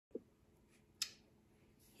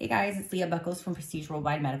Hey guys, it's Leah Buckles from Prestige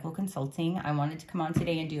Worldwide Medical Consulting. I wanted to come on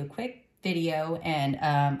today and do a quick video and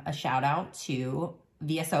a shout out to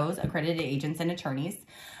VSOs, accredited agents and attorneys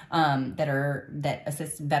that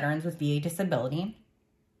assist veterans with VA disability.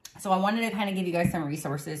 So I wanted to kind of give you guys some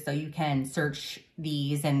resources so you can search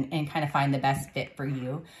these and kind of find the best fit for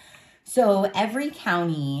you. So every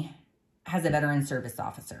county has a veteran service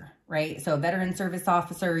officer, right? So a veteran service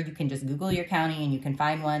officer, you can just Google your county and you can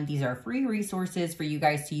find one. These are free resources for you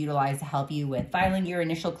guys to utilize to help you with filing your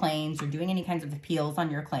initial claims or doing any kinds of appeals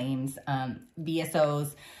on your claims.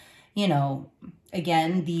 VSOs,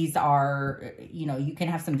 again, these are, you can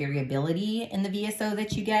have some variability in the VSO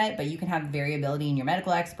that you get, but you can have variability in your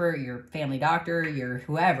medical expert, your family doctor, your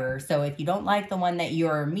whoever. So if you don't like the one that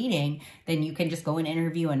you're meeting, then you can just go and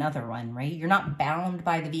interview another one, right? You're not bound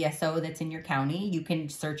by the VSO that's in your county. You can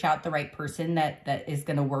search out the right person that is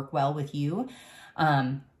going to work well with you.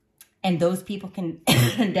 And those people can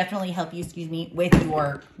definitely help you,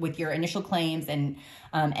 with your initial claims and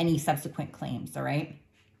any subsequent claims, all right?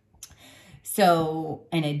 So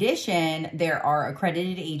in addition, there are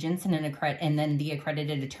accredited agents and then the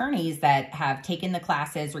accredited attorneys that have taken the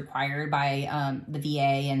classes required by the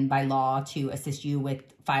VA and by law to assist you with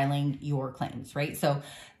filing your claims, right? So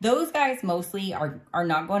those guys mostly are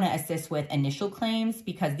not going to assist with initial claims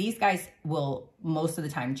because these guys will most of the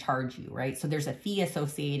time charge you, right? So there's a fee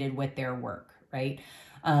associated with their work, right?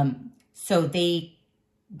 So they,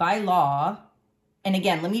 by law, and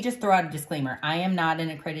again, let me just throw out a disclaimer. I am not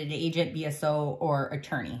an accredited agent, VSO, or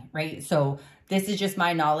attorney, right? So this is just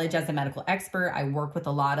my knowledge as a medical expert. I work with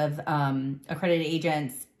a lot of accredited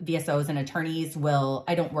agents, VSOs, and attorneys.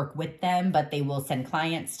 I don't work with them, but they will send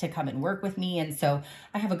clients to come and work with me. And so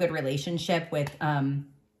I have a good relationship with,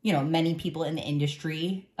 many people in the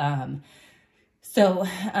industry.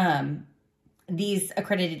 These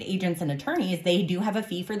accredited agents and attorneys, they do have a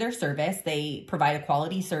fee for their service. They provide a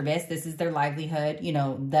quality service. This is their livelihood.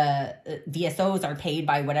 The VSOs are paid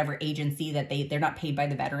by whatever agency that they're not paid by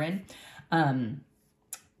the veteran.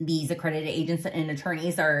 These accredited agents and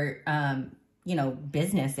attorneys are,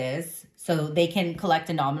 businesses. So they can collect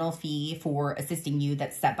a nominal fee for assisting you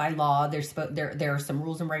that's set by law. There are some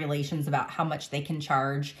rules and regulations about how much they can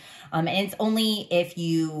charge. And it's only if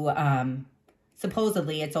you,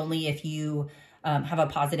 supposedly it's only if you have a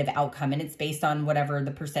positive outcome, and it's based on whatever the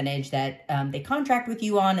percentage that they contract with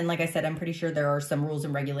you on. And like I said, I'm pretty sure there are some rules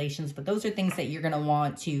and regulations, but those are things that you're going to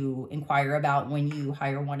want to inquire about when you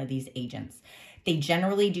hire one of these agents. They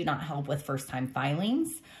generally do not help with first-time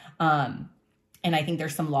filings. And I think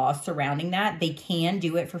there's some laws surrounding that. They can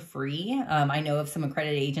do it for free. I know of some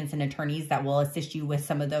accredited agents and attorneys that will assist you with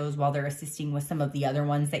some of those while they're assisting with some of the other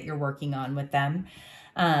ones that you're working on with them.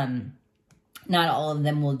 Not all of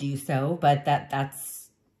them will do so, but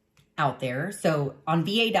that's out there. So on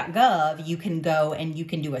va.gov, you can go and you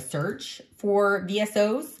can do a search for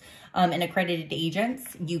VSOs and accredited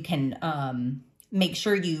agents. You can make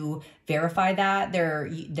sure you verify that.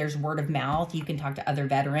 There's word of mouth. You can talk to other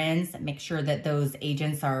veterans, make sure that those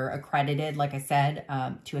agents are accredited, like I said,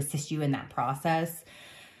 to assist you in that process.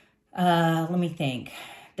 Let me think.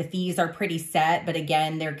 The fees are pretty set, but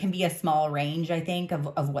again, there can be a small range, I think,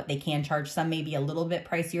 of what they can charge. Some may be a little bit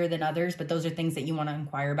pricier than others, but those are things that you want to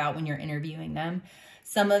inquire about when you're interviewing them.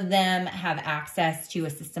 Some of them have access to a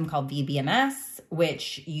system called VBMS,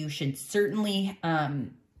 which you should certainly,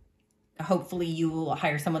 hopefully you will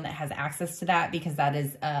hire someone that has access to that, because that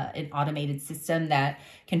is an automated system that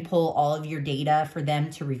can pull all of your data for them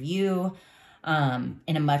to review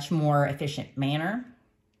in a much more efficient manner.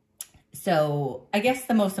 So I guess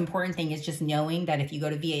the most important thing is just knowing that if you go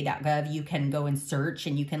to va.gov, you can go and search,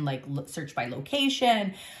 and you can search by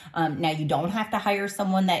location. Now you don't have to hire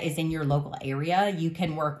someone that is in your local area. You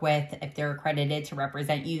can work with, if they're accredited to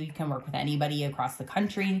represent you, you can work with anybody across the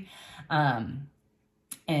country. There's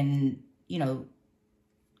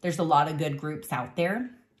a lot of good groups out there.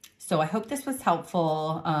 So I hope this was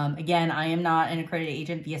helpful. Again, I am not an accredited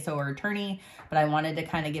agent, VSO, or attorney, but I wanted to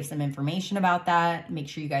kind of give some information about that. Make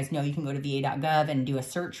sure you guys know you can go to va.gov and do a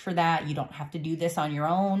search for that. You don't have to do this on your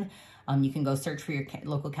own. You can go search for your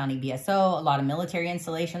local county VSO. A lot of military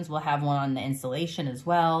installations will have one on the installation as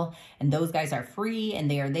well. And those guys are free,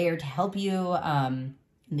 and they are there to help you.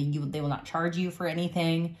 They will not charge you for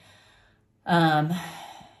anything.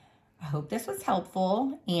 I hope this was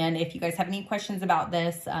helpful. And if you guys have any questions about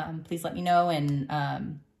this, please let me know.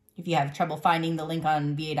 And if you have trouble finding the link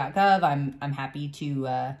on va.gov, I'm happy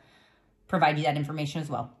to provide you that information as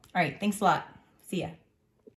well. All right. Thanks a lot. See ya.